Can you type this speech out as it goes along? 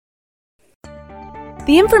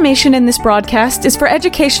The information in this broadcast is for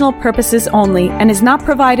educational purposes only and is not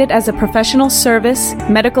provided as a professional service,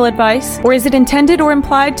 medical advice, or is it intended or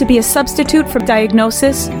implied to be a substitute for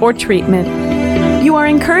diagnosis or treatment. You are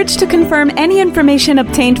encouraged to confirm any information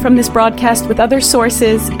obtained from this broadcast with other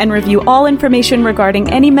sources and review all information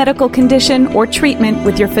regarding any medical condition or treatment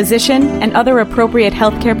with your physician and other appropriate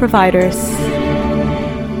healthcare providers.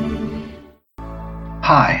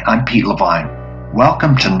 Hi, I'm Pete Levine.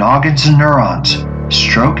 Welcome to Noggins and Neurons,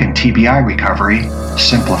 Stroke and TBI Recovery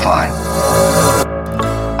Simplified.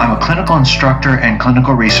 I'm a clinical instructor and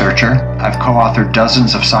clinical researcher. I've co-authored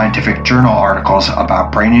dozens of scientific journal articles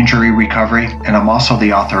about brain injury recovery, and I'm also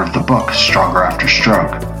the author of the book, Stronger After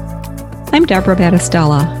Stroke. I'm Deborah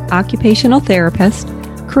Battistella, occupational therapist,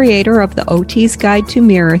 creator of the OT's Guide to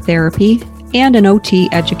Mirror Therapy, and an OT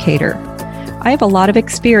educator. I have a lot of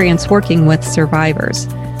experience working with survivors.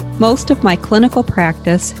 Most of my clinical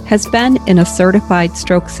practice has been in a certified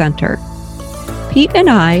stroke center. Pete and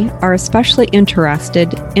I are especially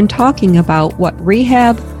interested in talking about what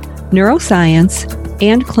rehab, neuroscience,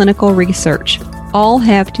 and clinical research all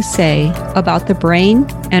have to say about the brain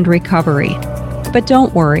and recovery. But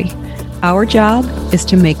don't worry, our job is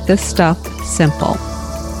to make this stuff simple.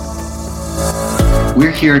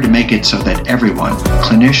 We're here to make it so that everyone,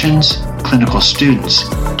 clinicians, clinical students,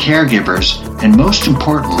 caregivers, and most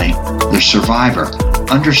importantly, the survivor,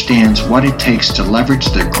 understands what it takes to leverage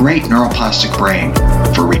their great neuroplastic brain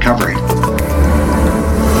for recovery.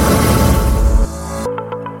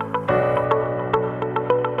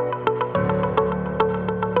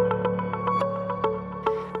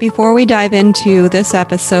 Before we dive into this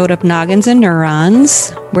episode of Noggins and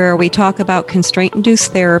Neurons, where we talk about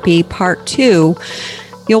constraint-induced therapy, Part 2,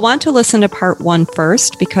 you'll want to listen to Part 1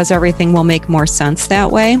 first because everything will make more sense that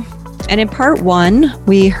way. And in Part 1,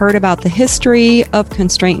 we heard about the history of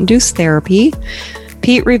constraint-induced therapy.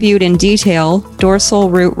 Pete reviewed in detail dorsal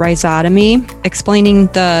root rhizotomy, explaining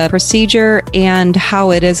the procedure and how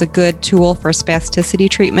it is a good tool for spasticity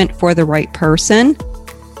treatment for the right person.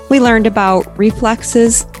 We learned about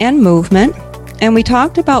reflexes and movement, and we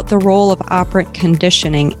talked about the role of operant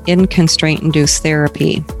conditioning in constraint-induced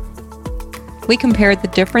therapy. We compared the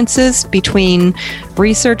differences between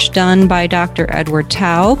research done by Dr. Edward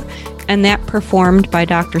Taub and that performed by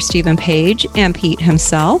Dr. Stephen Page and Pete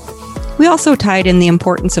himself. We also tied in the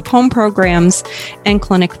importance of home programs and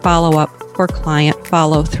clinic follow-up for client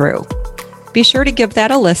follow-through. Be sure to give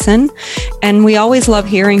that a listen, and we always love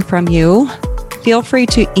hearing from you. Feel free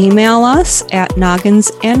to email us at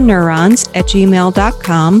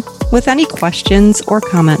nogginsandneurons@gmail.com with any questions or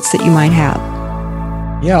comments that you might have.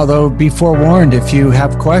 Yeah, although be forewarned, if you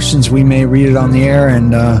have questions, we may read it on the air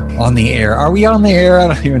and on the air. Are we on the air? I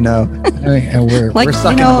don't even know. We're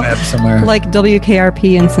stuck in the web somewhere. Like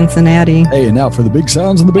WKRP in Cincinnati. Hey, and now for the big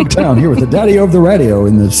sounds in the big town, here with the daddy of the radio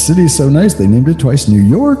in the city so nice they named it twice, New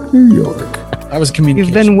York, New York. That was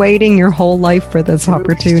communication. You've been waiting your whole life for this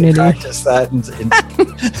opportunity. Practice that.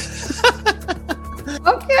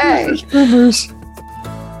 Okay.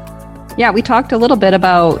 Yeah, we talked a little bit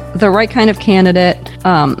about the right kind of candidate,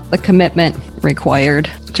 the commitment required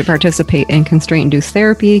to participate in constraint-induced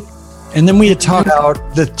therapy. And then we had talked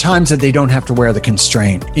about the times that they don't have to wear the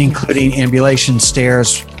constraint, including ambulation,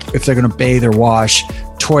 stairs, if they're going to bathe or wash,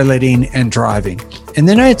 toileting, and driving. And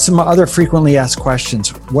then I had some other frequently asked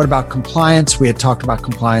questions. What about compliance? We had talked about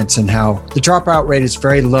compliance and how the dropout rate is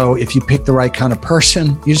very low if you pick the right kind of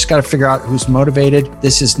person. You just got to figure out who's motivated.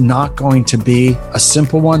 This is not going to be a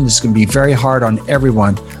simple one. This is going to be very hard on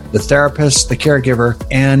everyone, the therapist, the caregiver,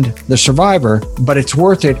 and the survivor, but it's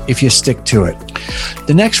worth it if you stick to it.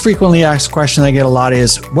 The next frequently asked question I get a lot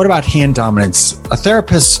is, what about hand dominance?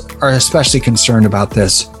 Therapists are especially concerned about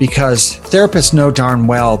this because therapists know darn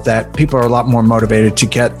well that people are a lot more motivated to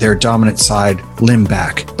get their dominant side limb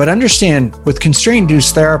back. But understand, with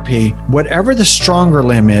constraint-induced therapy, whatever the stronger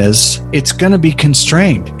limb is, it's going to be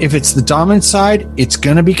constrained. If it's the dominant side, it's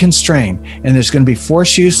going to be constrained. And there's going to be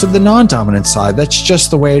forced use of the non-dominant side. That's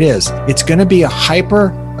just the way it is. It's going to be a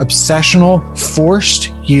hyper-obsessional,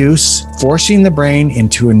 forced use, forcing the brain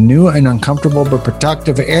into a new and uncomfortable but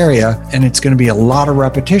productive area, and it's going to be a lot of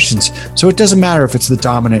repetitions. So it doesn't matter if it's the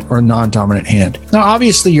dominant or non-dominant hand. Now,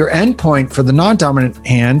 obviously, your endpoint for the non-dominant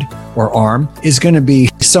hand or arm is going to be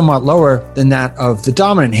somewhat lower than that of the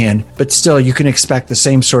dominant hand, but still you can expect the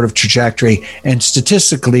same sort of trajectory, and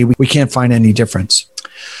statistically, we can't find any difference.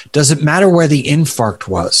 Does it matter where the infarct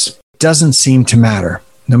was? It doesn't seem to matter.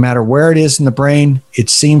 No matter where it is in the brain, it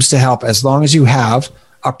seems to help as long as you have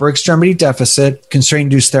upper extremity deficit.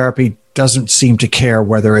 Constraint-induced therapy doesn't seem to care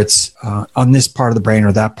whether it's on this part of the brain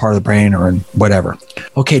or that part of the brain or in whatever.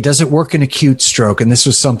 Okay, does it work in acute stroke? And this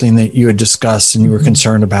was something that you had discussed and you were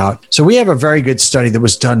concerned about. So we have a very good study that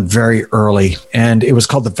was done very early, and it was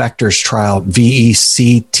called the VECTORS trial, VECTORS.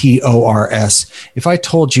 If I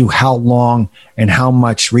told you how long and how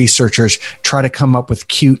much researchers try to come up with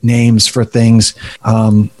cute names for things,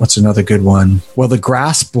 what's another good one? Well, the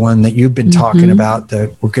GRASP one that you've been talking about,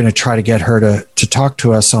 that we're going to try to get her to talk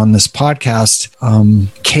to us on this podcast.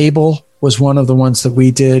 Cable was one of the ones that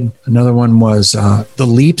we did. Another one was the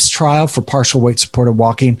LEAPS trial for partial weight supported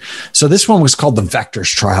walking. So this one was called the VECTORS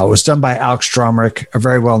trial. It was done by Alex Dromerick, a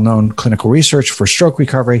very well-known clinical researcher for stroke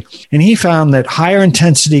recovery. And he found that higher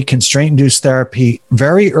intensity constraint-induced therapy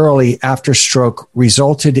very early after stroke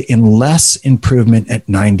resulted in less improvement at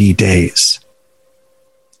 90 days.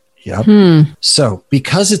 Yep. So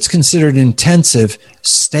because it's considered intensive,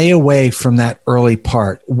 stay away from that early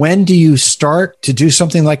part. When do you start to do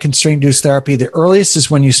something like constraint-induced therapy? The earliest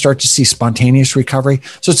is when you start to see spontaneous recovery.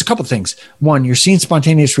 So it's a couple of things. One, you're seeing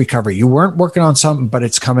spontaneous recovery. You weren't working on something, but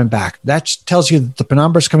it's coming back. That tells you that the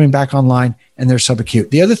penumbra is coming back online and they're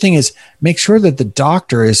subacute. The other thing is make sure that the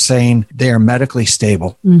doctor is saying they are medically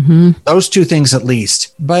stable. Those two things at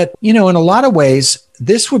least. But, in a lot of ways,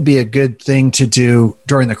 this would be a good thing to do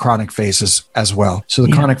during the chronic phases as well. So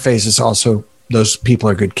the chronic phases also, those people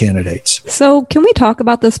are good candidates. So can we talk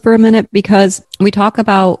about this for a minute? Because we talk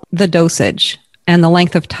about the dosage and the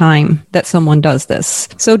length of time that someone does this.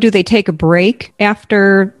 So do they take a break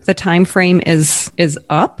after the time frame is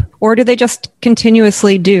up, or do they just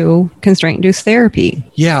continuously do constraint-induced therapy?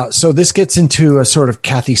 Yeah, so this gets into a sort of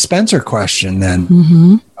Kathy Spencer question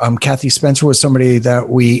then. Kathy Spencer was somebody that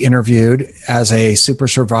we interviewed as a super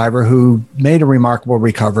survivor who made a remarkable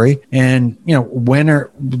recovery. And,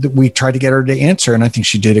 we tried to get her to answer, and I think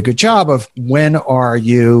she did a good job of when are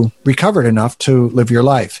you recovered enough to live your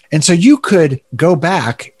life? And so you could go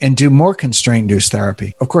back and do more constraint-induced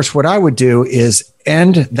therapy. Of course, what I would do is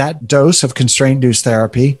end that dose of constraint-induced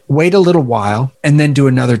therapy, wait a little while, and then do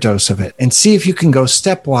another dose of it and see if you can go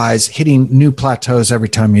stepwise, hitting new plateaus every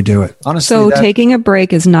time you do it. Honestly, so taking a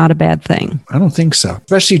break is not a bad thing. I don't think so,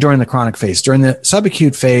 especially during the chronic phase. During the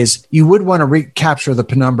subacute phase, you would want to recapture the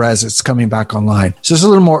penumbra as it's coming back online. So there's a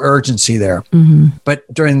little more urgency there. But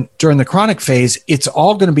during the chronic phase, it's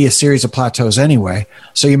all going to be a series of plateaus anyway.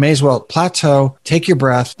 So you may as well plateau, take your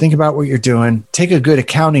breath, think about what you're doing, take a good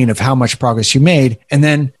accounting of how much progress you made, and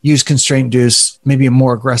then use constraint-induced, maybe a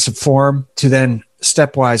more aggressive form to then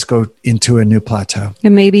stepwise go into a new plateau.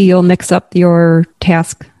 And maybe you'll mix up your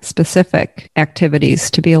task-specific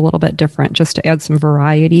activities to be a little bit different, just to add some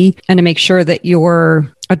variety and to make sure that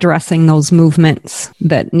you're addressing those movements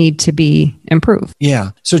that need to be improved.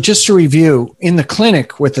 Yeah. So just to review, in the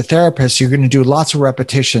clinic with the therapist, you're going to do lots of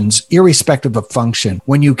repetitions, irrespective of function.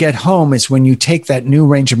 When you get home is when you take that new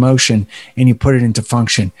range of motion and you put it into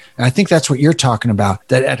function. And I think that's what you're talking about,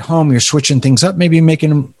 that at home, you're switching things up, maybe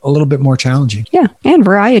making them a little bit more challenging. Yeah. And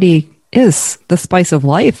variety is the spice of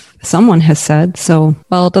life, someone has said. So,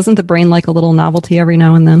 doesn't the brain like a little novelty every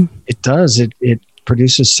now and then? It does. It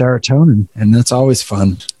produces serotonin, and that's always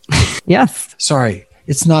fun. Yes. Sorry,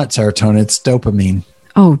 it's not serotonin, it's dopamine.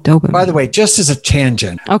 Oh, dopamine. By the way, just as a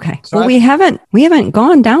tangent. Okay. So we haven't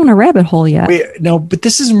gone down a rabbit hole yet. No, but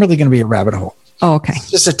this isn't really going to be a rabbit hole. Oh, okay. It's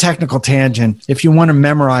just a technical tangent. If you want to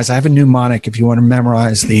memorize, I have a mnemonic if you want to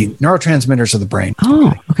memorize the neurotransmitters of the brain.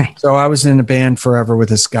 Oh, okay. So I was in a band forever with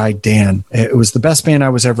this guy, Dan. It was the best band I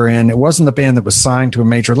was ever in. It wasn't the band that was signed to a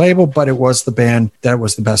major label, but it was the band that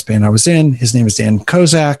was the best band I was in. His name is Dan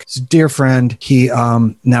Kozak. He's a dear friend. He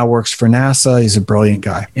now works for NASA. He's a brilliant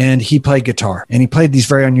guy. And he played guitar. And he played these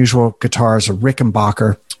very unusual guitars, a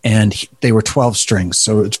Rickenbacker. And they were 12 strings.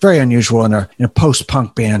 So it's very unusual in a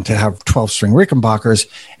post-punk band to have 12-string Rickenbackers.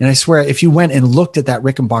 And I swear, if you went and looked at that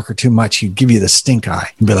Rickenbacker too much, he'd give you the stink eye.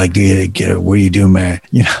 He'd be like, what are you doing, man?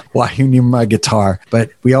 Why you need my guitar?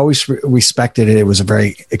 But we always respected it. It was a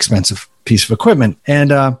very expensive piece of equipment.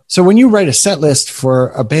 And so when you write a set list for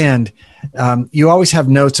a band, you always have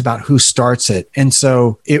notes about who starts it. And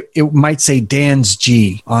so it might say Dan's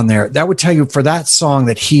G on there. That would tell you for that song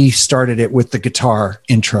that he started it with the guitar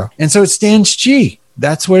intro. And so it's Dan's G.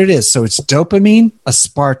 That's what it is. So it's dopamine,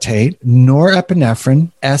 aspartate,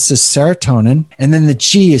 norepinephrine, S is serotonin, and then the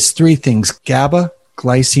G is three things: GABA,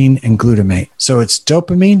 glycine, and glutamate. So it's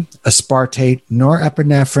dopamine, aspartate,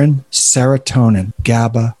 norepinephrine, serotonin,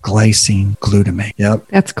 GABA, glycine, glutamate. Yep.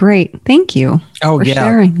 That's great. Thank you for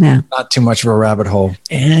sharing that. Not too much of a rabbit hole.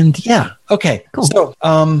 And yeah. Okay. Cool. So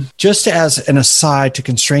just as an aside to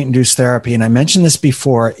constraint-induced therapy, and I mentioned this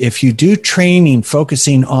before, if you do training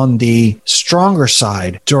focusing on the stronger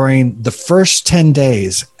side during the first 10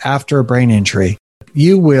 days after a brain injury,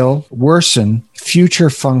 you will worsen future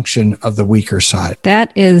function of the weaker side.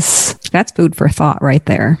 That's food for thought right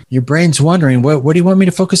there. Your brain's wondering, what do you want me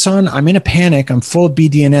to focus on? I'm in a panic. I'm full of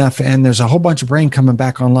BDNF and there's a whole bunch of brain coming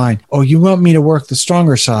back online. Oh, you want me to work the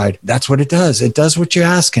stronger side? That's what it does. It does what you're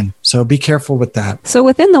asking. So be careful with that. So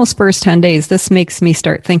within those first 10 days, this makes me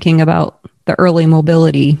start thinking about the early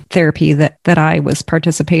mobility therapy that I was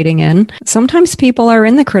participating in. Sometimes people are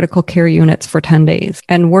in the critical care units for 10 days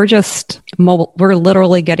and we're just mobile. We're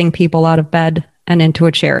literally getting people out of bed and into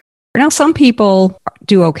a chair. Now, some people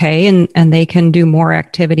do okay and they can do more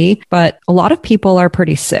activity, but a lot of people are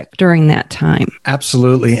pretty sick during that time.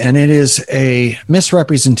 Absolutely. And it is a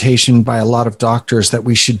misrepresentation by a lot of doctors that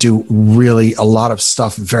we should do really a lot of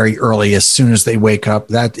stuff very early as soon as they wake up.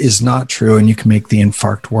 That is not true, and you can make the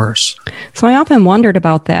infarct worse. So I often wondered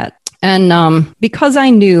about that. And because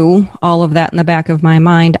I knew all of that in the back of my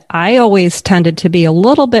mind, I always tended to be a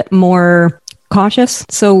little bit more cautious.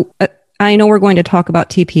 So I know we're going to talk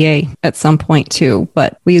about TPA at some point too,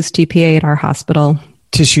 but we use TPA at our hospital.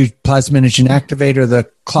 Tissue plasminogen activator, the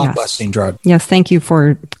clot busting drug. Yes, thank you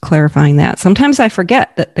for clarifying that. Sometimes I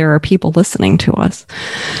forget that there are people listening to us.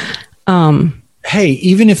 Hey,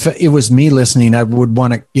 even if it was me listening, I would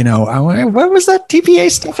want to, what was that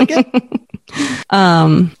TPA stuff again?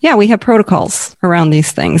 We have protocols around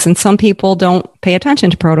these things, and some people don't pay attention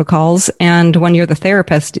to protocols. And when you're the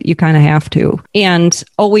therapist, you kind of have to. And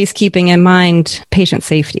always keeping in mind patient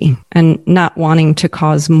safety and not wanting to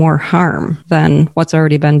cause more harm than what's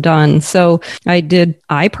already been done. So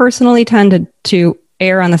I personally tended to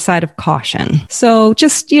err on the side of caution. So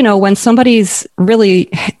just, when somebody's really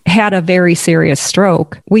had a very serious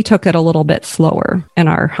stroke, we took it a little bit slower in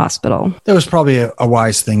our hospital. That was probably a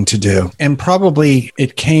wise thing to do. And probably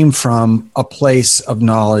it came from a place of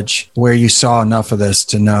knowledge where you saw enough of this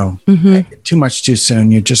to know too much too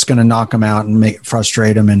soon. You're just going to knock them out and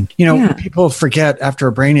frustrate them. And, people forget after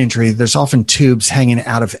a brain injury, there's often tubes hanging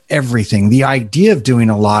out of everything. The idea of doing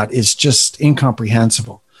a lot is just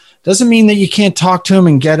incomprehensible. Doesn't mean that you can't talk to them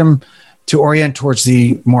and get them to orient towards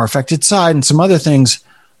the more affected side and some other things,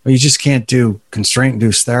 but you just can't do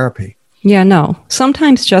constraint-induced therapy. Yeah, no.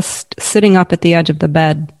 Sometimes just sitting up at the edge of the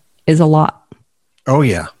bed is a lot. Oh,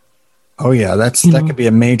 yeah. That could be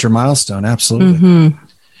a major milestone. Absolutely. Mm-hmm.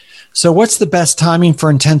 So what's the best timing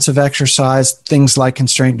for intensive exercise, things like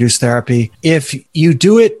constraint-induced therapy? If you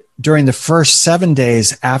do it during the first 7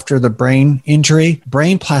 days after the brain injury,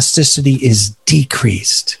 brain plasticity is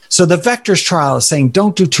decreased. So the Vectors trial is saying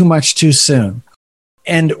don't do too much too soon.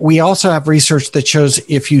 And we also have research that shows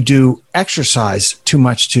if you do exercise too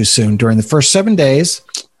much too soon during the first 7 days,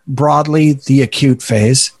 broadly the acute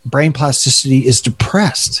phase, brain plasticity is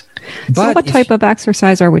depressed. So what type of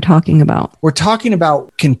exercise are we talking about? We're talking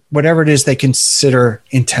about whatever it is they consider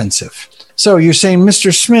intensive. So you're saying,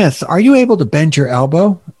 Mr. Smith, are you able to bend your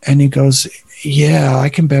elbow? And he goes, yeah, I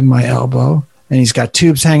can bend my elbow. And he's got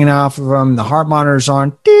tubes hanging off of him. The heart monitor's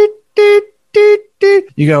on.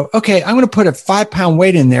 You go, okay, I'm going to put a 5-pound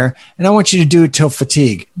weight in there, and I want you to do it till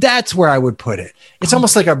fatigue. That's where I would put it. It's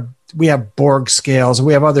almost like we have Borg scales.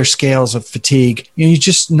 We have other scales of fatigue. You're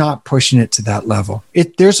just not pushing it to that level.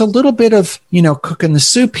 There's a little bit of, cooking the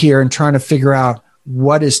soup here and trying to figure out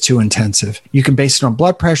what is too intensive. You can base it on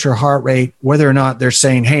blood pressure, heart rate, whether or not they're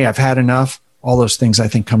saying, hey, I've had enough. All those things, I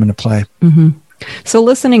think, come into play. Mm-hmm. So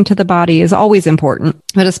listening to the body is always important,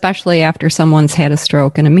 but especially after someone's had a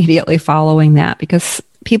stroke and immediately following that, because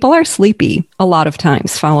people are sleepy a lot of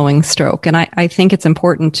times following stroke. And I think it's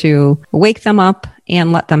important to wake them up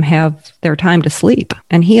and let them have their time to sleep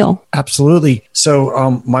and heal. Absolutely.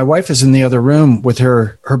 So my wife is in the other room with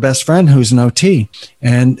her best friend who's an OT.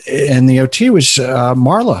 And the OT was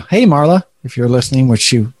Marla. Hey, Marla. If you're listening, which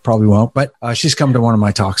she probably won't, but she's come to one of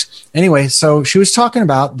my talks. Anyway, so she was talking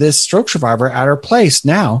about this stroke survivor at her place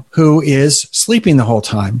now who is sleeping the whole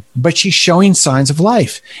time, but she's showing signs of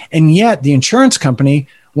life. And yet the insurance company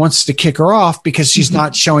wants to kick her off because she's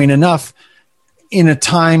not showing enough in a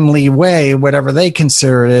timely way, whatever they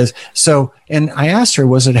consider it is. So, and I asked her,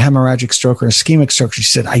 was it a hemorrhagic stroke or ischemic stroke? She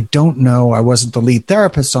said, I don't know. I wasn't the lead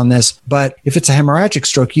therapist on this, but if it's a hemorrhagic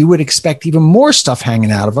stroke, you would expect even more stuff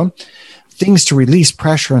hanging out of them. Things to release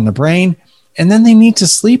pressure in the brain. and then they need to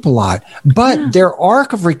sleep a lot. But their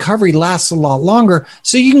arc of recovery lasts a lot longer,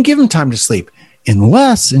 so you can give them time to sleep,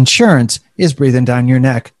 unless insurance is breathing down your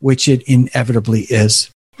neck, which it inevitably is.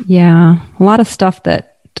 Yeah, a lot of stuff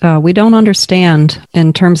that we don't understand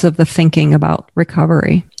in terms of the thinking about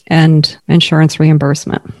recovery and insurance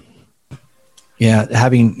reimbursement. Yeah,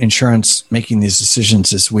 having insurance making these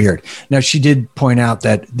decisions is weird. Now, she did point out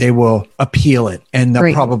that they will appeal it, and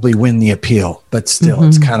they'll probably win the appeal, but still,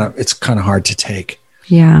 it's kind of hard to take.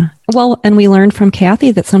 Yeah. Well, and we learned from Kathy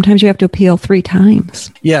that sometimes you have to appeal 3 times.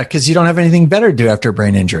 Yeah, because you don't have anything better to do after a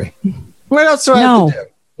brain injury. What else do I have to do?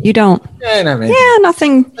 You don't.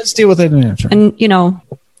 Nothing. Let's deal with it. And,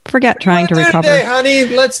 forget trying to recover. Today, honey,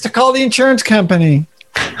 let's call the insurance company.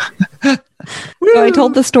 So I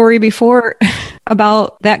told the story before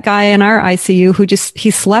about that guy in our ICU who he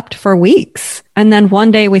slept for weeks. And then one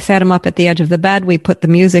day we sat him up at the edge of the bed. We put the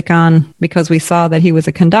music on because we saw that he was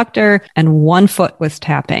a conductor and one foot was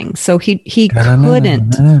tapping. So he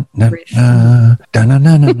couldn't.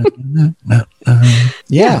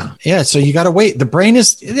 Yeah. So you got to wait. The brain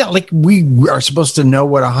is like, we are supposed to know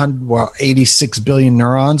what 86 billion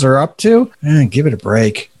neurons are up to. Give it a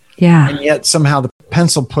break. Yeah. And yet somehow the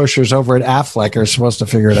pencil pushers over at Affleck are supposed to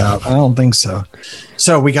figure it out. I don't think so.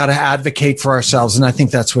 So we got to advocate for ourselves. And I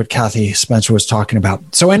think that's what Kathy Spencer was talking about.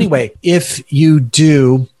 So anyway, if you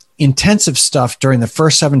do intensive stuff during the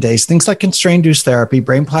first 7 days, things like constraint-induced therapy,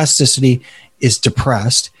 brain plasticity is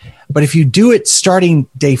depressed. But if you do it starting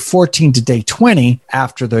day 14 to day 20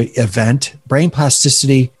 after the event, brain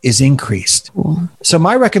plasticity is increased. Cool. So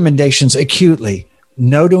my recommendations acutely: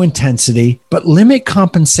 no to intensity, but limit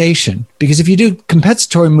compensation. Because if you do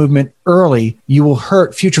compensatory movement early, you will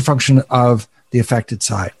hurt future function of the affected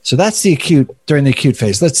side. So that's during the acute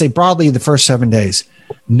phase. Let's say broadly the first 7 days.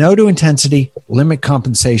 No to intensity, limit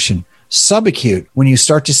compensation. Subacute, when you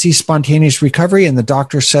start to see spontaneous recovery and the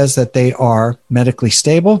doctor says that they are medically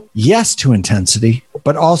stable, yes to intensity,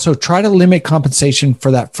 but also try to limit compensation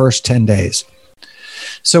for that first 10 days.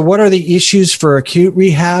 So what are the issues for acute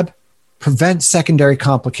rehab? Prevent secondary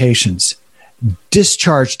complications,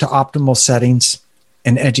 discharge to optimal settings,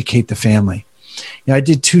 and educate the family. I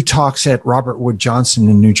did 2 talks at Robert Wood Johnson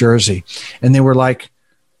in New Jersey, and they were like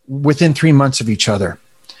within 3 months of each other.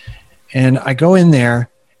 And I go in there,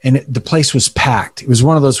 and the place was packed. It was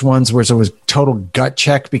one of those ones where it was total gut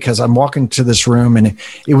check, because I'm walking to this room, and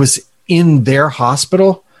it was in their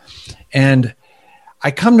hospital. And I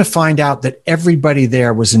come to find out that everybody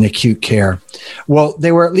there was in acute care. Well,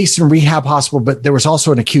 they were at least in rehab hospital, but there was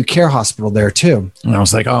also an acute care hospital there too. And I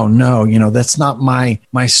was like, oh no, that's not my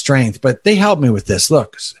strength. But they helped me with this.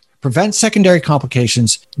 Look, prevent secondary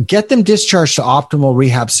complications, get them discharged to optimal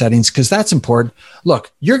rehab settings, because that's important.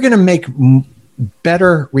 Look, you're going to make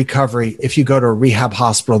better recovery if you go to a rehab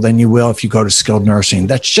hospital than you will if you go to skilled nursing.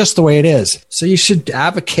 That's just the way it is. So you should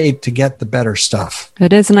advocate to get the better stuff.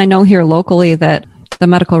 It is. And I know here locally that the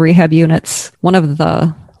medical rehab units, one of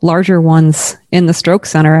the larger ones in the stroke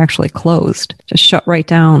center, actually closed, just shut right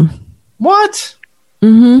down. What?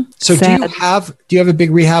 Mm-hmm. So do you have a big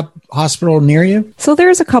rehab hospital near you? So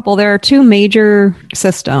there's a couple. There are 2 major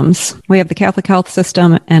systems. We have the Catholic Health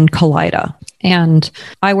System and Kaleida. And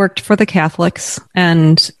I worked for the Catholics,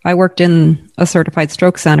 and I worked in a certified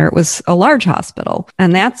stroke center. It was a large hospital,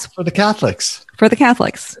 and that's for the Catholics. For the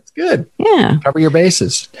Catholics. That's good. Yeah. Cover your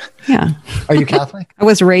bases. Yeah. Are you Catholic? I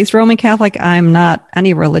was raised Roman Catholic. I'm not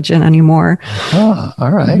any religion anymore. Oh,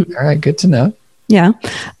 all right. Mm-hmm. All right. Good to know. Yeah.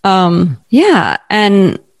 Yeah.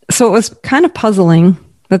 And so it was kind of puzzling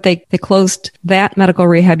that they closed that medical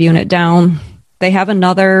rehab unit down. They have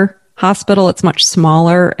another hospital. It's much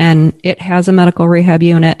smaller, and it has a medical rehab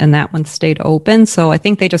unit, and that one stayed open. So I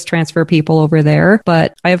think they just transfer people over there.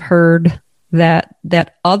 But I've heard that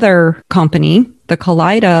other company, the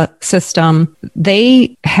Kaleida system,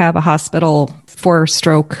 they have a hospital for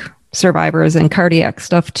stroke survivors and cardiac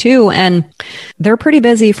stuff too. And they're pretty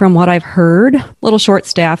busy from what I've heard. A little short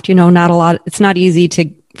staffed, not a lot. It's not easy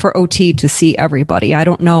for OT to see everybody. I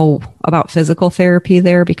don't know about physical therapy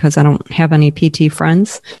there because I don't have any PT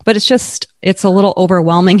friends, but it's a little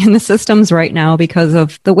overwhelming in the systems right now because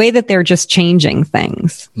of the way that they're just changing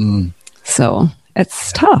things. So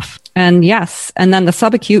it's tough. And yes, and then the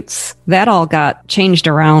subacutes, that all got changed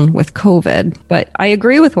around with COVID. But I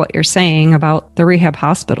agree with what you're saying about the rehab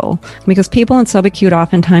hospital, because people in subacute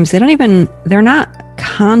oftentimes, they're not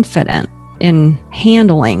confident in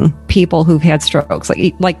handling people who've had strokes.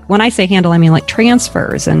 Like when I say handle, I mean like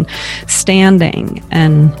transfers and standing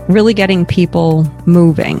and really getting people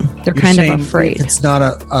moving. They're kind of afraid. If it's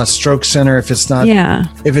not a stroke center, if it's not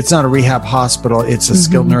a rehab hospital, it's a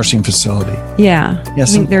skilled nursing facility. Yeah.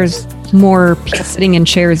 Yes. I think there's more people sitting in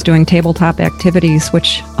chairs doing tabletop activities,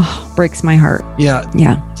 which breaks my heart.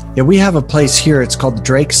 Yeah. We have a place here. It's called the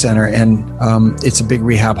Drake Center, and it's a big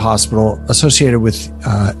rehab hospital associated with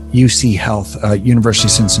UC Health, University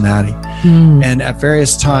of Cincinnati. And at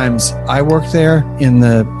various times, I work there in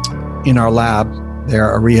our lab.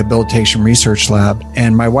 They're a rehabilitation research lab,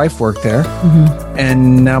 and my wife worked there,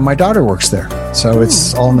 and now my daughter works there. So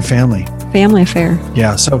it's all in the family. Family affair.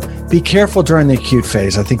 Yeah, so be careful during the acute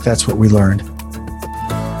phase. I think that's what we learned.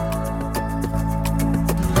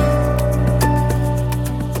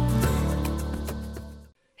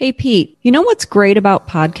 Hey, Pete, you know what's great about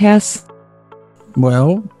podcasts?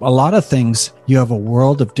 Well, a lot of things. You have a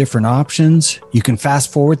world of different options. You can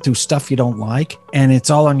fast forward through stuff you don't like, and it's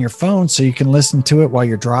all on your phone, so you can listen to it while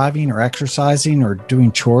you're driving or exercising or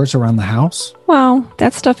doing chores around the house. Well,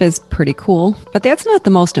 that stuff is pretty cool, but that's not the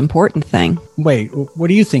most important thing. Wait, what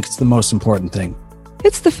do you think is the most important thing?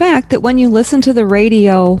 It's the fact that when you listen to the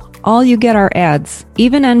radio, all you get are ads.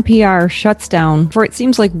 Even NPR shuts down for it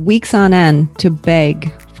seems like weeks on end to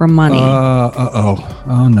beg for money.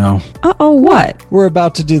 Oh no. What? We're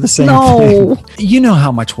about to do the same thing. You know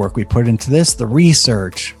how much work we put into this, the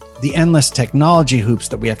research, the endless technology hoops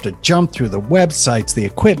that we have to jump through, the websites, the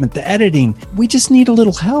equipment, the editing. We just need a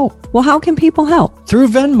little help. Well, how can people help? Through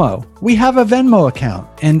Venmo. We have a Venmo account,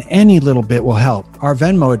 and any little bit will help. Our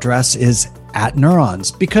Venmo address is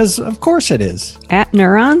 @Neurons, because of course it is.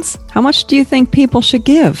 @Neurons? How much do you think people should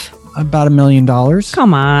give? About $1 million.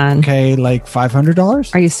 Come on. Okay, like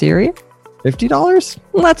 $500? Are you serious? $50?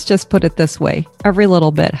 Let's just put it this way. Every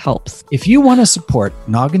little bit helps. If you want to support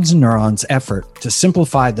Noggins and Neurons' effort to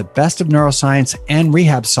simplify the best of neuroscience and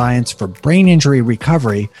rehab science for brain injury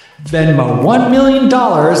recovery, Venmo $1 million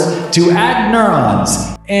to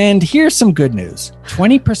 @Neurons. And here's some good news.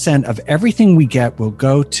 20% of everything we get will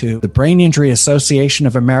go to the Brain Injury Association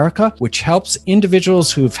of America, which helps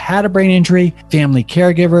individuals who've had a brain injury, family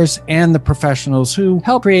caregivers, and the professionals who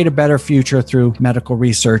help create a better future through medical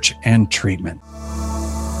research and treatment.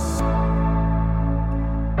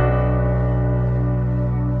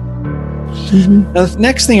 Now, the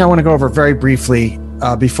next thing I want to go over very briefly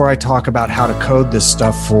before I talk about how to code this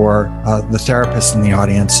stuff for the therapists in the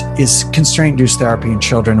audience is constraint-induced therapy in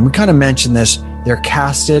children. And we kind of mentioned this. They're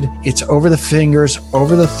casted. It's over the fingers,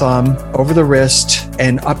 over the thumb, over the wrist,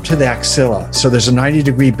 and up to the axilla. So there's a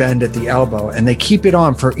 90-degree bend at the elbow, and they keep it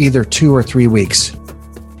on for either 2 or 3 weeks.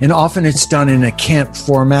 And often it's done in a camp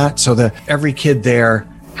format so that every kid there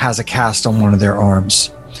has a cast on one of their arms.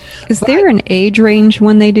 Is there an age range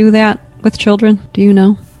when they do that with children? Do you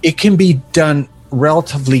know? It can be done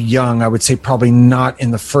relatively young. I would say probably not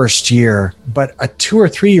in the first year, but a 2 or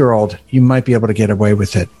 3 year old, you might be able to get away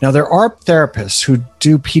with it. Now, there are therapists who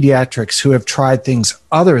do pediatrics who have tried things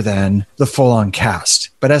other than the full-on cast.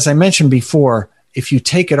 But as I mentioned before, if you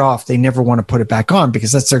take it off, they never want to put it back on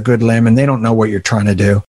because that's their good limb and they don't know what you're trying to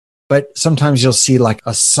do. But sometimes you'll see like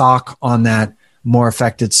a sock on that more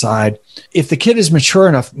affected side. If the kid is mature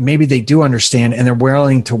enough, maybe they do understand and they're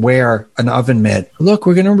willing to wear an oven mitt. Look,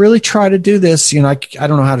 we're going to really try to do this. You know, I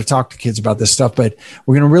don't know how to talk to kids about this stuff, but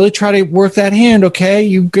we're going to really try to work that hand. Okay.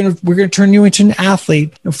 We're going to turn you into an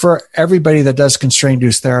athlete. And for everybody that does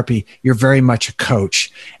constraint-induced therapy, you're very much a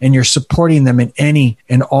coach and you're supporting them in any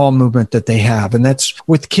and all movement that they have. And that's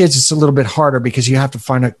with kids, it's a little bit harder because you have to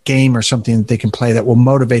find a game or something that they can play that will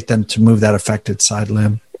motivate them to move that affected side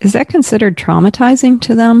limb. Is that considered traumatizing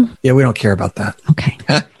to them? Yeah, we don't care about that. Okay.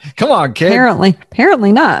 Come on, kid.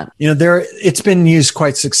 Apparently not. You know, it's been used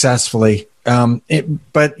quite successfully.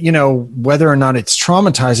 But you know, whether or not it's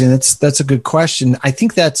traumatizing, that's a good question. I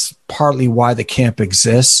think that's partly why the camp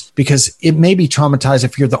exists, because it may be traumatized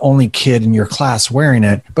if you're the only kid in your class wearing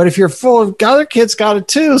it. But if you're full of other kids got it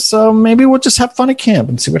too, so maybe we'll just have fun at camp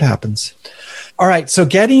and see what happens. All right, so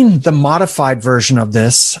getting the modified version of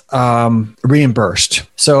this reimbursed.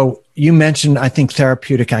 So you mentioned, I think,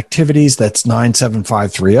 therapeutic activities. That's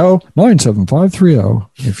 97530.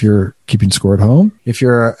 97530. If you're keeping score at home. If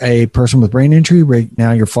you're a person with brain injury, right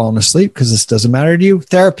now you're falling asleep because this doesn't matter to you.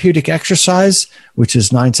 Therapeutic exercise, which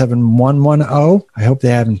is 97110. I hope they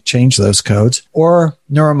haven't changed those codes. Or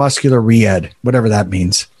neuromuscular re-ed, whatever that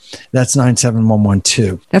means. That's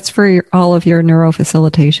 97112. That's for all of your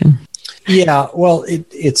neurofacilitation. Yeah, well,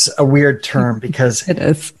 it's a weird term because it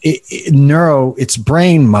is. It's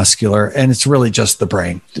brain muscular, and it's really just the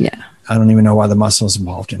brain. Yeah. I don't even know why the muscle is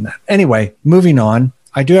involved in that. Anyway, moving on.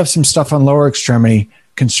 I do have some stuff on lower extremity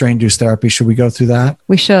constraint-induced therapy. Should we go through that?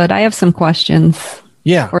 We should. I have some questions.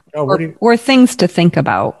 Yeah. Or things to think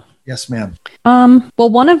about. Yes, ma'am. Well,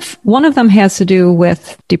 one of them has to do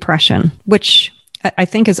with depression, which I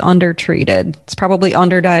think is undertreated. It's probably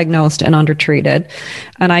underdiagnosed and undertreated.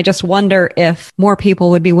 And I just wonder if more people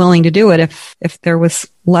would be willing to do it if there was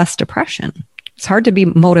less depression. It's hard to be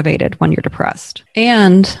motivated when you're depressed.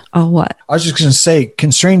 And, what? I was just going to say,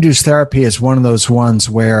 constraint-induced therapy is one of those ones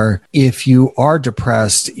where if you are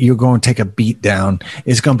depressed, you're going to take a beat down.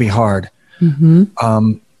 It's going to be hard.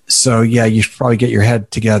 Mm-hmm. So, yeah, you should probably get your head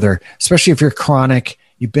together, especially if you're chronic.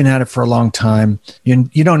 You've been at it for a long time.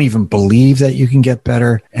 You don't even believe that you can get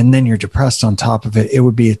better. And then you're depressed on top of it. It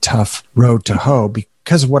would be a tough road to hoe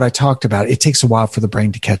because of what I talked about. It takes a while for the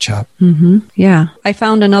brain to catch up. Mm-hmm. Yeah. I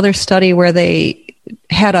found another study where they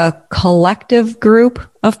had a collective group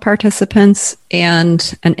of participants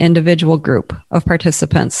and an individual group of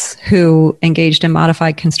participants who engaged in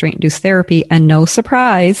modified constraint-induced therapy. And no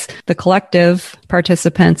surprise, the collective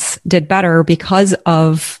participants did better because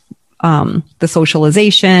of the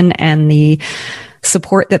socialization and the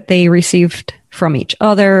support that they received from each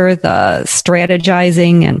other, the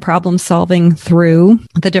strategizing and problem solving through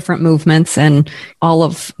the different movements and all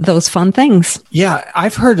of those fun things. Yeah,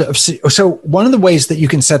 I've heard of, so one of the ways that you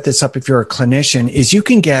can set this up if you're a clinician is you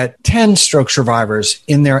can get 10 stroke survivors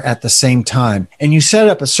in there at the same time. And you set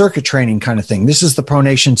up a circuit training kind of thing. This is the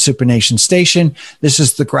pronation supination station. This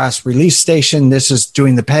is the grasp release station. This is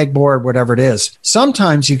doing the pegboard, whatever it is.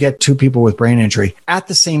 Sometimes you get 2 people with brain injury at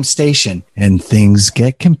the same station and things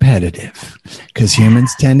get competitive. Because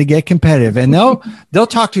humans tend to get competitive, and they'll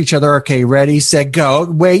talk to each other. Okay, ready, set, go.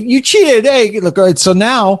 Wait, you cheated. Hey, look. So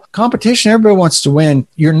now competition. Everybody wants to win.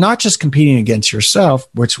 You're not just competing against yourself,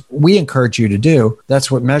 which we encourage you to do.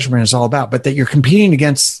 That's what measurement is all about. But that you're competing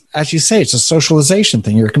against, as you say, it's a socialization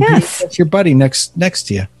thing. You're competing against your buddy next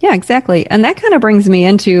to you. Yeah, exactly. And that kind of brings me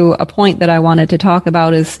into a point that I wanted to talk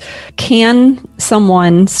about: is can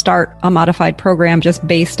someone start a modified program just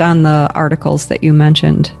based on the articles that you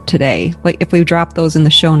mentioned today? Like, if we drop those in the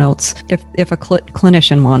show notes, if a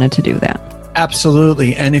clinician wanted to do that.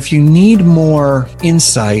 Absolutely. And if you need more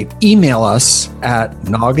insight, email us at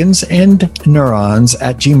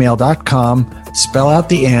nogginsandneurons@gmail.com, spell out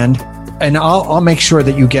the end, and I'll make sure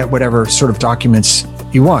that you get whatever sort of documents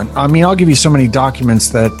you want. I mean, I'll give you so many documents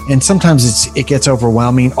that, and sometimes it gets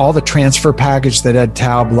overwhelming. All the transfer package that Ed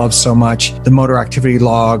Taub loves so much, the motor activity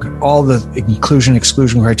log, all the inclusion,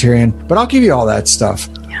 exclusion criterion, but I'll give you all that stuff.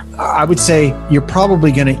 Yeah. I would say you're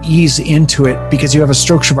probably going to ease into it because you have a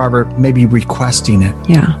stroke survivor maybe requesting it.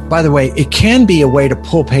 Yeah. By the way, it can be a way to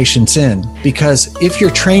pull patients in because if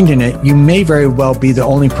you're trained in it, you may very well be the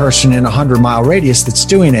only person in a 100-mile radius that's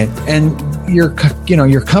doing it. And your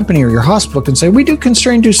company or your hospital can say, we do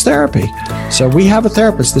constraint-induced therapy. So we have a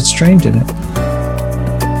therapist that's trained in it.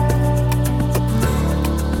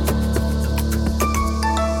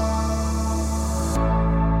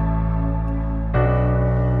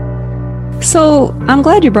 So I'm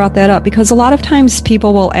glad you brought that up because a lot of times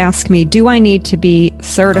people will ask me, do I need to be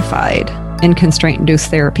certified in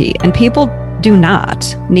constraint-induced therapy? And people do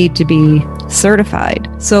not need to be certified.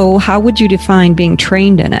 So how would you define being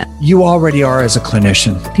trained in it? You already are as a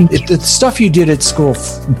clinician. Thank you. The stuff you did at school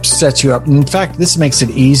sets you up. In fact, this makes it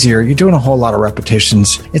easier. You're doing a whole lot of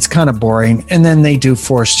repetitions. It's kind of boring. And then they do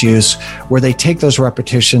forced use where they take those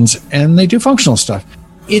repetitions and they do functional stuff.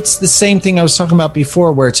 It's the same thing I was talking about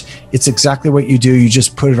before where it's exactly what you do. You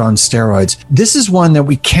just put it on steroids. This is one that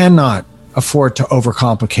we cannot afford to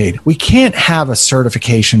overcomplicate. We can't have a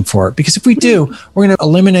certification for it because if we do, we're going to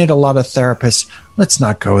eliminate a lot of therapists. Let's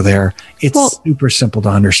not go there. It's super simple to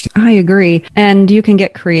understand. I agree. And you can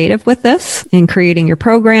get creative with this in creating your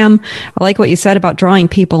program. I like what you said about drawing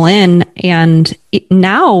people in. And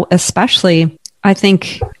now, especially, I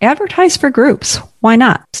think advertise for groups. Why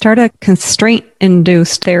not? Start a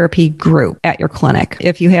constraint-induced therapy group at your clinic.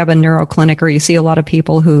 If you have a neuro clinic or you see a lot of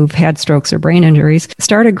people who've had strokes or brain injuries,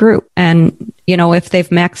 start a group. And, if they've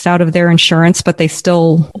maxed out of their insurance, but they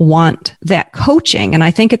still want that coaching. And I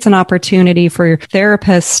think it's an opportunity for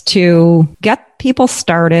therapists to get people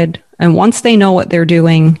started. And once they know what they're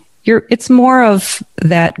doing, it's more of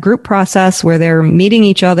that group process where they're meeting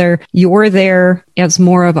each other. You're there as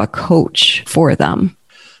more of a coach for them.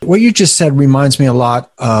 What you just said reminds me a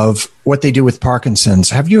lot of what they do with Parkinson's.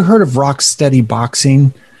 Have you heard of Rock Steady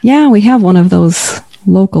Boxing? Yeah, we have one of those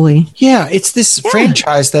locally. Yeah, it's this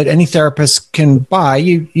franchise that any therapist can buy.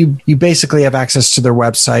 You basically have access to their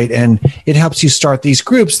website, and it helps you start these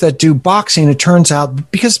groups that do boxing. It turns out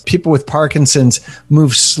because people with Parkinson's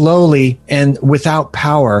move slowly and without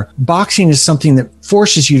power, boxing is something that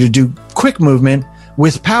forces you to do quick movement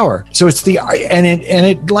with power. So it's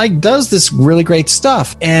it like does this really great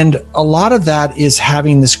stuff. And a lot of that is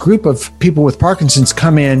having this group of people with Parkinson's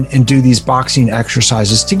come in and do these boxing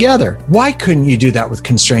exercises together. Why couldn't you do that with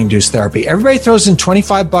constraint-induced therapy? Everybody throws in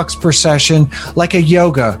 $25 per session, like a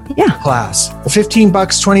yoga class. $15,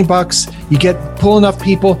 $20. You pull enough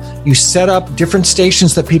people, you set up different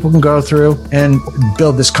stations that people can go through and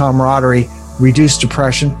build this camaraderie, reduce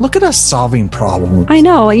depression. Look at us solving problems. I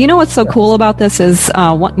know. You know what's so cool about this is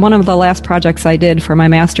one of the last projects I did for my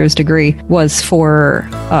master's degree was for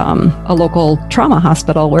a local trauma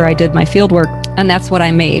hospital where I did my field work, and that's what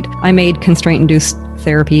I made. I made constraint-induced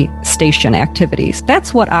therapy station activities.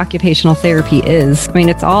 That's what occupational therapy is. I mean,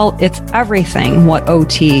 it's everything what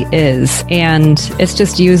OT is, and it's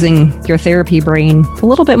just using your therapy brain a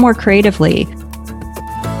little bit more creatively.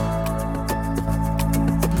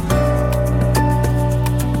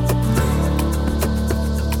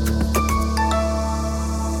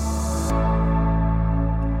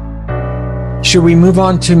 Should we move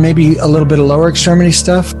on to maybe a little bit of lower extremity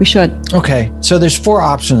stuff? We should. Okay, so there's 4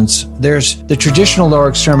 options. There's the traditional lower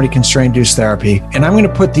extremity constraint-induced therapy, and I'm going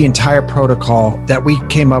to put the entire protocol that we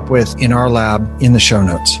came up with in our lab in the show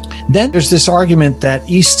notes. Then there's this argument that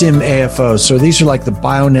eStim AFOs, so these are like the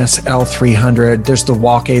Bioness L300, there's the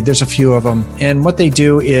Walk Aid, there's a few of them, and what they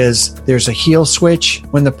do is there's a heel switch.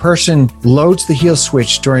 When the person loads the heel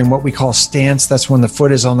switch during what we call stance, that's when the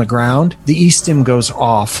foot is on the ground, the eStim goes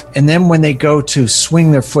off, and then when they go to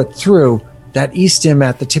swing their foot through, that eStim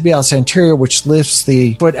at the tibialis anterior, which lifts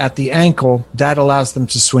the foot at the ankle, that allows them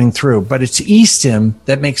to swing through. But it's eStim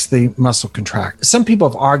that makes the muscle contract. Some people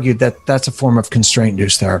have argued that that's a form of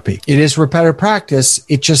constraint-induced therapy. It is repetitive practice.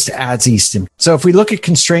 It just adds eStim. So if we look at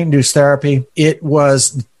constraint-induced therapy, it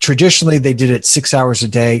was traditionally they did it 6 hours a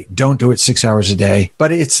day. Don't do it 6 hours a day.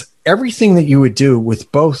 But it's everything that you would do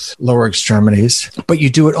with both lower extremities, but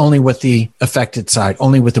you do it only with the affected side,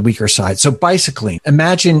 only with the weaker side. So bicycling,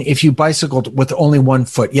 imagine if you bicycled with only one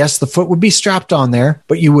foot. Yes, the foot would be strapped on there,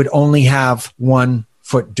 but you would only have one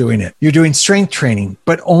foot doing it. You're doing strength training,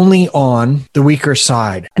 but only on the weaker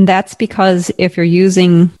side. And that's because if you're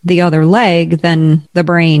using the other leg, then the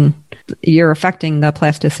brain, you're affecting the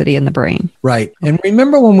plasticity in the brain. Right. And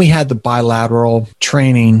remember when we had the bilateral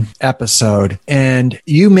training episode and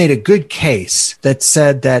you made a good case that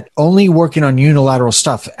said that only working on unilateral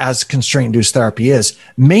stuff, as constraint-induced therapy is,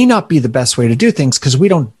 may not be the best way to do things because we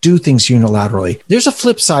don't do things unilaterally. There's a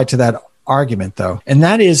flip side to that argument, though, and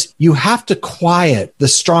that is you have to quiet the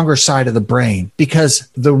stronger side of the brain because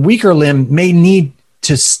the weaker limb may need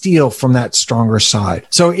to steal from that stronger side.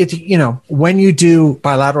 So when you do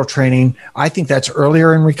bilateral training, I think that's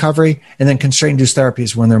earlier in recovery, and then constraint-induced therapy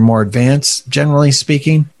is when they're more advanced, generally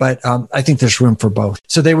speaking. But I think there's room for both.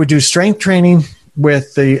 So they would do strength training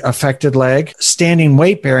with the affected leg, standing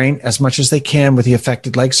weight bearing as much as they can with the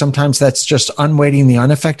affected leg. Sometimes that's just unweighting the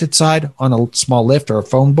unaffected side on a small lift or a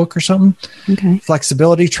phone book or something. Okay.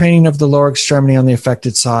 Flexibility training of the lower extremity on the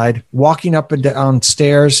affected side, walking up and down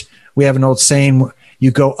stairs. We have an old saying,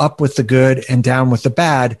 you go up with the good and down with the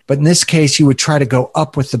bad. But in this case, you would try to go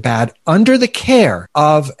up with the bad under the care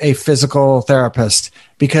of a physical therapist.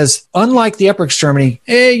 Because unlike the upper extremity,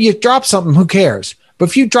 you drop something, who cares? But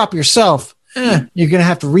if you drop yourself, you're going to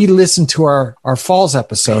have to re-listen to our falls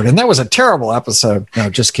episode. And that was a terrible episode. No,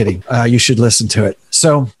 just kidding. You should listen to it.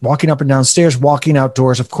 So walking up and down stairs, walking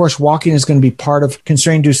outdoors. Of course, walking is going to be part of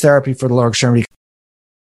constraint-induced therapy for the lower extremity.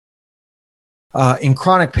 In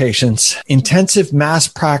chronic patients, intensive mass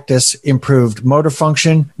practice improved motor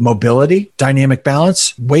function, mobility, dynamic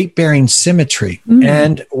balance, weight-bearing symmetry,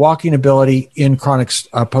 and walking ability in chronic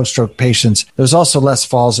post-stroke patients. There's also less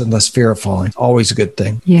falls and less fear of falling. Always a good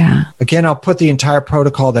thing. Yeah. Again, I'll put the entire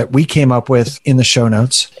protocol that we came up with in the show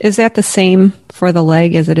notes. Is that the same for the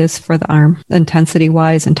leg as it is for the arm,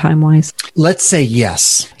 intensity-wise and time-wise? Let's say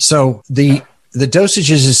yes. So the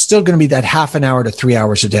dosages is still going to be that half an hour to 3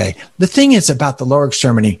 hours a day. The thing is about the lower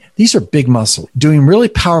extremity, these are big muscles doing really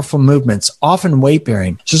powerful movements, often weight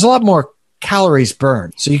bearing. So there's a lot more calories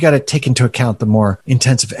burned. So you got to take into account the more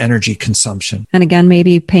intensive energy consumption. And again,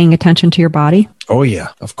 maybe paying attention to your body. Oh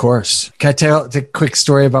yeah, of course. Can I tell the quick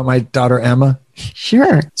story about my daughter, Emma?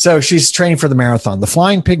 Sure. So she's training for the marathon, the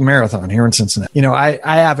Flying Pig Marathon here in Cincinnati. I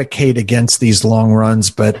advocate against these long runs,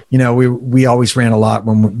 but we always ran a lot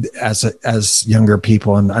as younger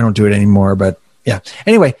people, and I don't do it anymore. But yeah.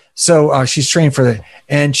 Anyway, so she's training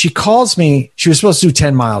and she calls me. She was supposed to do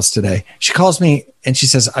 10 miles today. She calls me and she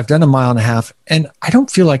says, I've done 1.5 miles and I don't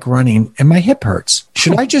feel like running and my hip hurts.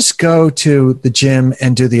 should I just go to the gym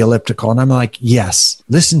and do the elliptical? And I'm like, yes,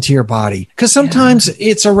 listen to your body. Because sometimes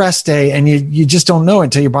it's a rest day and you just don't know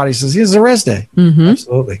until your body says, it's a rest day. Mm-hmm.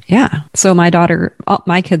 Absolutely. Yeah. So my daughter,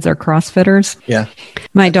 my kids are CrossFitters. Yeah.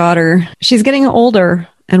 My daughter, she's getting older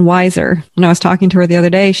and wiser. When I was talking to her the other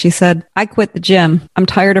day, she said, I quit the gym. I'm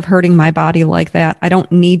tired of hurting my body like that. I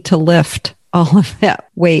don't need to lift all of that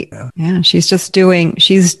weight. Yeah. She's doing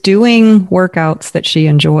workouts that she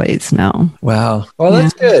enjoys now. Wow. Well,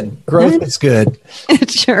 that's good. Growth is good.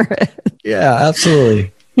 It sure is. Yeah,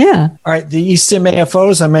 absolutely. Yeah. All right. The eSIM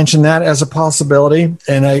AFOs, I mentioned that as a possibility,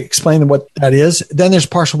 and I explained what that is. Then there's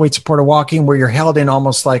partial weight supported walking, where you're held in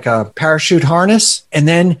almost like a parachute harness, and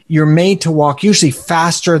then you're made to walk usually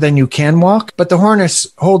faster than you can walk, but the harness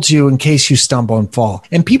holds you in case you stumble and fall.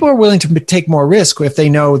 And people are willing to take more risk if they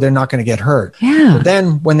know they're not going to get hurt. Yeah. But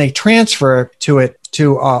then when they transfer to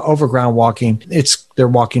overground walking, their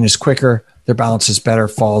walking is quicker, their balance is better,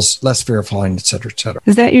 falls, less fear of falling, et cetera, et cetera.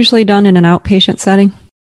 Is that usually done in an outpatient setting?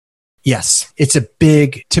 Yes. It's a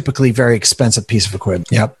big, typically very expensive piece of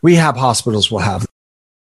equipment. Yep. Rehab hospitals will have.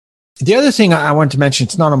 The other thing I wanted to mention,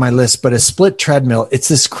 it's not on my list, but a split treadmill. It's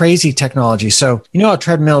this crazy technology. So, you know how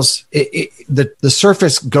treadmills, the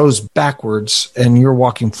surface goes backwards and you're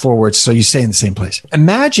walking forwards, so you stay in the same place.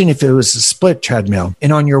 Imagine if it was a split treadmill,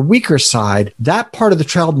 and on your weaker side, that part of the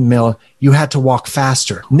treadmill, you had to walk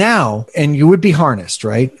faster. Now, and you would be harnessed,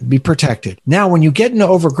 right? Be protected. Now, when you get into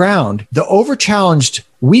overground, the overchallenged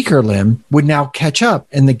weaker limb would now catch up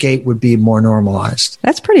and the gait would be more normalized.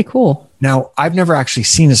 That's pretty cool. Now, I've never actually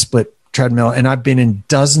seen a split treadmill, and I've been in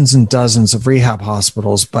dozens and dozens of rehab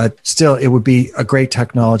hospitals, but still, it would be a great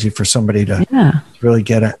technology for somebody to really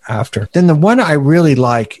get after. Then the one I really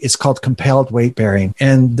like is called compelled weight bearing.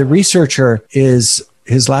 And the researcher his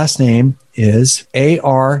last name is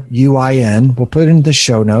Aruin. We'll put it in the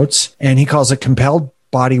show notes. And he calls it compelled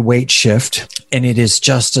body weight shift. And it is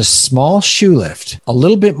just a small shoe lift, a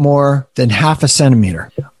little bit more than half a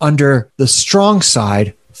centimeter under the strong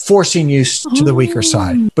side, forcing you to the weaker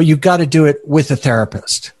side. But you've got to do it with a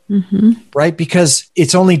therapist, right? Because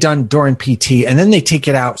it's only done during PT, and then they take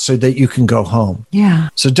it out so that you can go home. Yeah.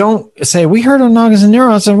 So don't say, we heard on Noggins and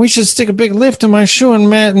Neurons and we should stick a big lift in my shoe. And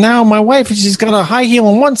now my wife, she's got a high heel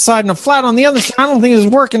on one side and a flat on the other side. I don't think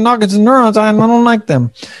it's working. Noggins and Neurons, I don't like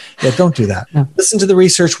them. Yeah, don't do that. No. Listen to the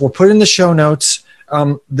research. We'll put in the show notes.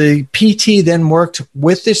 The PT then worked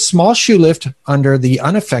with this small shoe lift under the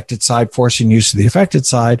unaffected side, forcing use of the affected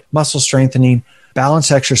side, muscle strengthening, balance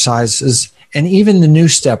exercises, and even the new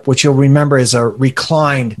step, which you'll remember is a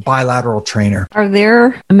reclined bilateral trainer. Are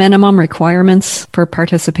there minimum requirements for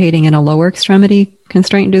participating in a lower extremity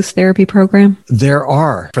constraint-induced therapy program? There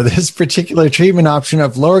are. For this particular treatment option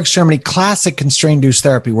of lower extremity classic constraint-induced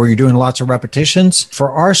therapy, where you're doing lots of repetitions,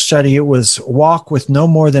 for our study, it was walk with no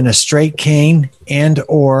more than a straight cane and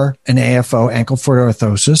or an AFO, ankle foot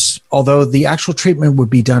orthosis, although the actual treatment would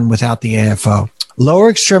be done without the AFO. Lower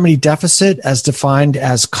extremity deficit as defined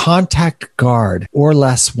as contact guard or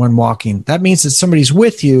less when walking. That means that somebody's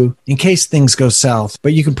with you in case things go south,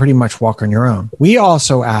 but you can pretty much walk on your own. We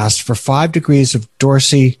also asked for 5 degrees of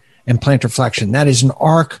dorsal and plantar flexion. That is an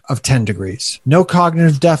arc of 10 degrees. No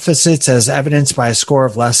cognitive deficits as evidenced by a score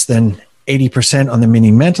of less than 80% on the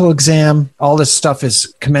mini mental exam. All this stuff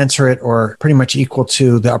is commensurate or pretty much equal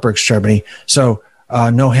to the upper extremity. So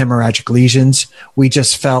no hemorrhagic lesions. We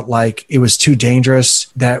just felt like it was too dangerous,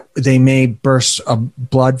 that they may burst a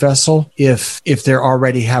blood vessel if they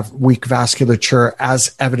already have weak vasculature,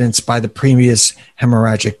 as evidenced by the previous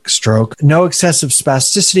hemorrhagic stroke. No excessive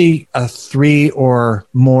spasticity, a 3 or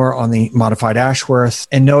more on the modified Ashworth,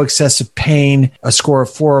 and no excessive pain, a score of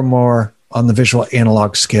 4 or more on the visual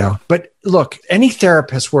analog scale. But look, any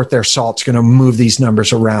therapist worth their salt is going to move these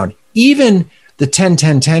numbers around. Even the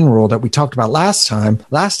 10-10-10 rule that we talked about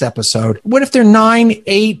last episode. What if they're 9,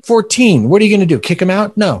 8, 14? What are you going to do? Kick them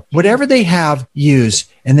out? No. Whatever they have, use,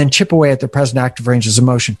 and then chip away at their present active ranges of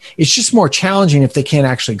motion. It's just more challenging if they can't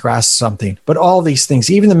actually grasp something. But all these things,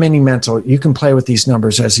 even the mini mental, you can play with these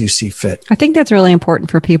numbers as you see fit. I think that's really important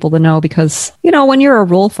for people to know because, when you're a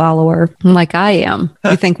rule follower like I am,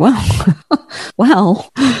 you think, I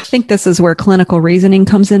think this is where clinical reasoning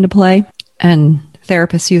comes into play. And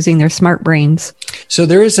therapists using their smart brains. So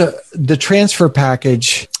there is the transfer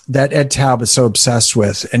package that Ed Taub is so obsessed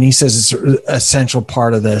with, and he says it's an essential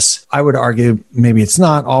part of this. I would argue maybe it's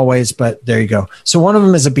not always, but there you go. So one of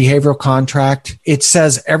them is a behavioral contract. It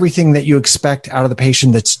says everything that you expect out of the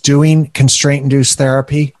patient that's doing constraint-induced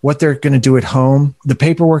therapy, what they're going to do at home, the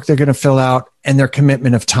paperwork they're going to fill out, and their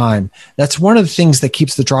commitment of time. That's one of the things that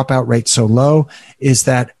keeps the dropout rate so low, is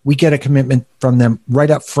that we get a commitment from them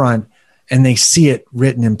right up front. and they see it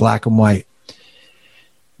written in black and white.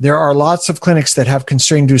 There are lots of clinics that have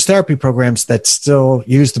constraint-induced therapy programs that still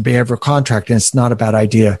use the behavioral contract, and it's not a bad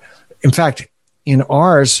idea. In fact, in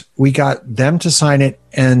ours, we got them to sign it,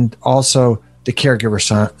 and also the caregiver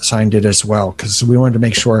signed it as well, because we wanted to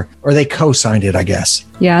make sure, or they co-signed it, I guess.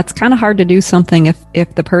 Yeah, it's kind of hard to do something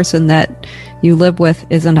if the person that you live with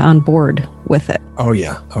isn't on board with it. Oh,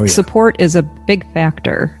 yeah. Support is a big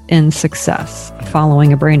factor in success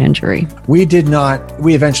following a brain injury. We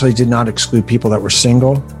eventually did not exclude people that were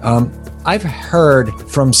single. I've heard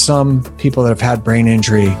from some people that have had brain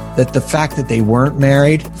injury that the fact that they weren't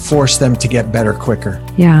married forced them to get better quicker.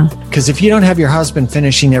 Yeah. Because if you don't have your husband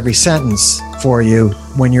finishing every sentence for you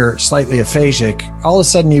when you're slightly aphasic, all of a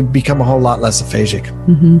sudden you become a whole lot less aphasic.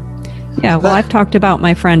 Mm-hmm. Yeah, well, I've talked about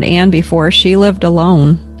my friend Anne before. She lived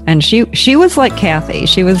alone, and she was like Kathy.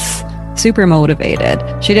 She was super motivated.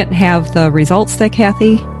 She didn't have the results that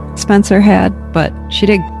Kathy Spencer had, but she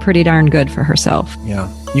did pretty darn good for herself.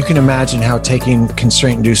 Yeah. You can imagine how taking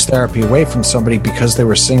constraint-induced therapy away from somebody because they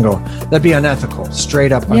were single, that'd be unethical,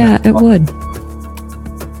 straight up unethical. Yeah, it would.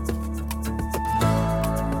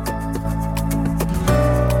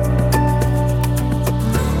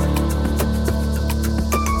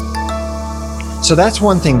 So that's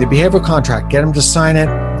one thing, the behavioral contract, get them to sign it,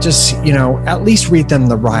 just, at least read them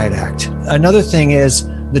the riot act. Another thing is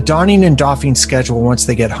the donning and doffing schedule once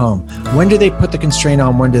they get home. When do they put the constraint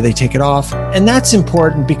on? When do they take it off? And that's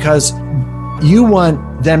important because you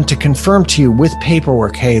want them to confirm to you with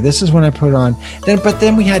paperwork, hey, this is when I put it on. But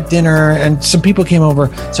then we had dinner and some people came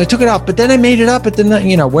over, so I took it off. But then I made it up at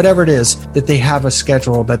the, whatever it is, that they have a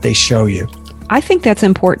schedule that they show you. I think that's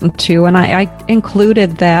important too. And I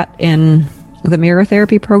included that in the mirror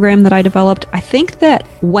therapy program that I developed. I think that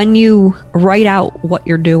when you write out what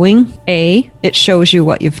you're doing, it shows you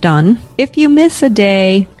what you've done. If you miss a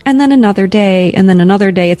day and then another day and then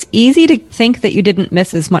another day, it's easy to think that you didn't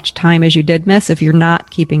miss as much time as you did miss if you're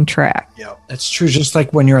not keeping track. Yeah, that's true. Just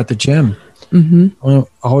like when you're at the gym. Mm-hmm. I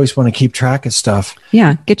always want to keep track of stuff.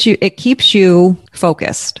 Yeah, it keeps you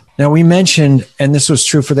focused. Now, we mentioned, and this was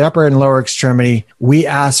true for the upper and lower extremity, we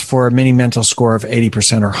asked for a mini mental score of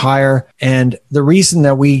 80% or higher. And the reason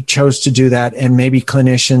that we chose to do that, and maybe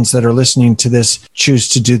clinicians that are listening to this choose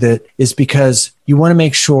to do that, is because you want to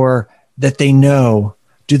make sure that they know,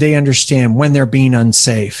 do they understand when they're being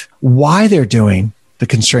unsafe, why they're doing the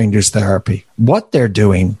constraint-induced therapy, what they're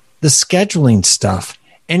doing, the scheduling stuff,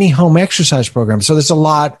 any home exercise program. So there's a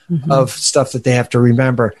lot of stuff that they have to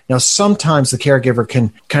remember. Now, sometimes the caregiver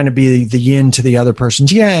can kind of be the yin to the other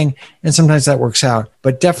person's yang, and sometimes that works out.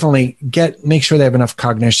 But definitely make sure they have enough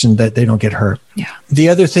cognition that they don't get hurt. Yeah. The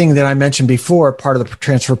other thing that I mentioned before, part of the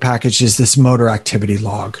transfer package, is this motor activity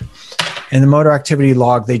log. And the motor activity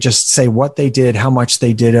log, they just say what they did, how much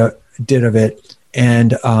they did of it,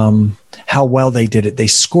 and how well they did it. They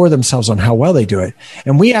score themselves on how well they do it.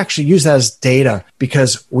 And we actually use that as data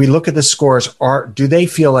because we look at the scores. Do they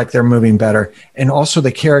feel like they're moving better? And also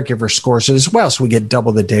the caregiver scores it as well. So we get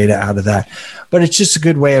double the data out of that. But it's just a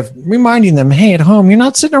good way of reminding them, hey, at home, you're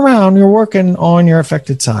not sitting around, you're working on your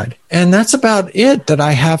affected side. And that's about it that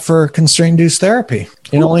I have for constraint-induced therapy.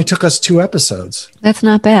 It only took us 2 episodes. That's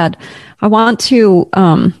not bad. I want to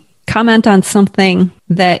comment on something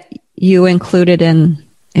that you included in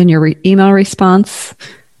your email response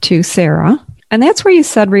to Sarah. And that's where you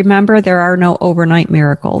said, remember, there are no overnight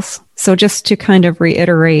miracles. So just to kind of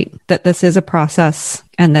reiterate that this is a process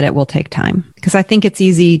and that it will take time. Because I think it's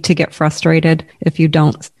easy to get frustrated if you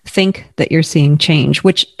don't think that you're seeing change,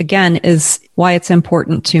 which again is why it's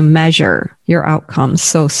important to measure your outcomes.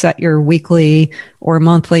 So set your weekly or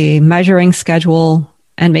monthly measuring schedule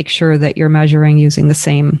and make sure that you're measuring using the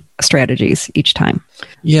same strategies each time.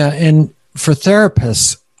 Yeah. And for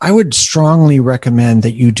therapists, I would strongly recommend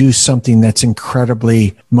that you do something that's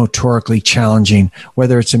incredibly motorically challenging,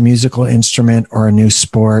 whether it's a musical instrument or a new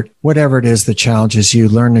sport, whatever it is that challenges you,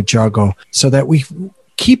 learn to juggle, so that we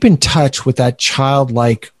keep in touch with that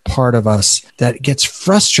childlike part of us that gets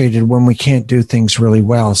frustrated when we can't do things really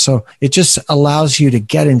well. So it just allows you to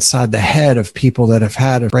get inside the head of people that have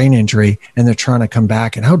had a brain injury and they're trying to come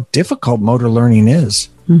back, and how difficult motor learning is.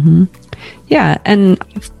 Mm-hmm. Yeah. And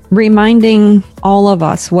reminding all of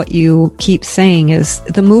us what you keep saying is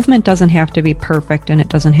the movement doesn't have to be perfect and it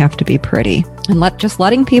doesn't have to be pretty. And just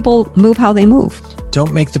letting people move how they move.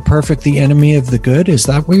 Don't make the perfect the enemy of the good. Is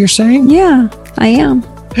that what you're saying? Yeah, I am.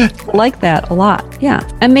 Like that a lot. Yeah.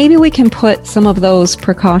 And maybe we can put some of those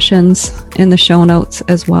precautions in the show notes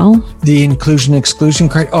as well. The inclusion exclusion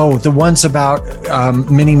criteria. Oh, the ones about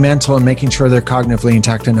mini mental and making sure they're cognitively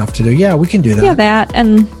intact enough to do. Yeah, we can do that. Yeah, that.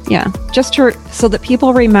 And just so that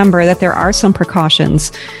people remember that there are some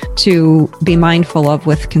precautions to be mindful of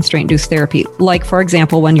with constraint-induced therapy. Like, for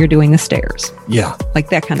example, when you're doing the stairs. Yeah. Like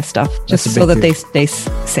that kind of stuff. Just so that they stay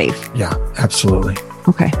safe. Yeah, absolutely.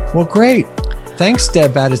 Okay. Well, great. Thanks,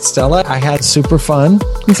 Deb Stella. I had super fun.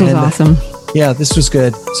 This was awesome. Yeah, this was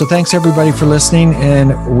good. So thanks everybody for listening,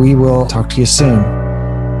 and we will talk to you soon.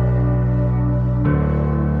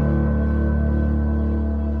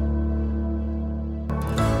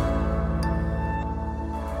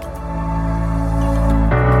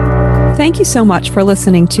 Thank you so much for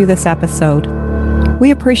listening to this episode.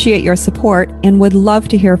 We appreciate your support and would love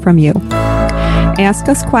to hear from you. Ask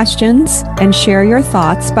us questions and share your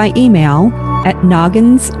thoughts by email at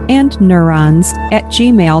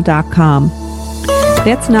nogginsandneurons@gmail.com.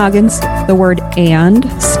 That's noggins, the word and,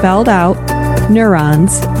 spelled out,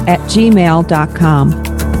 neurons@gmail.com.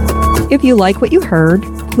 If you like what you heard,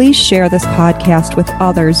 please share this podcast with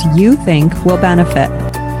others you think will benefit.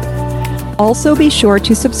 Also be sure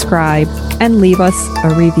to subscribe and leave us a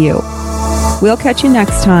review. We'll catch you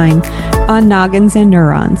next time on Noggins and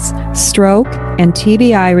Neurons, Stroke and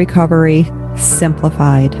TBI Recovery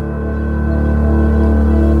Simplified.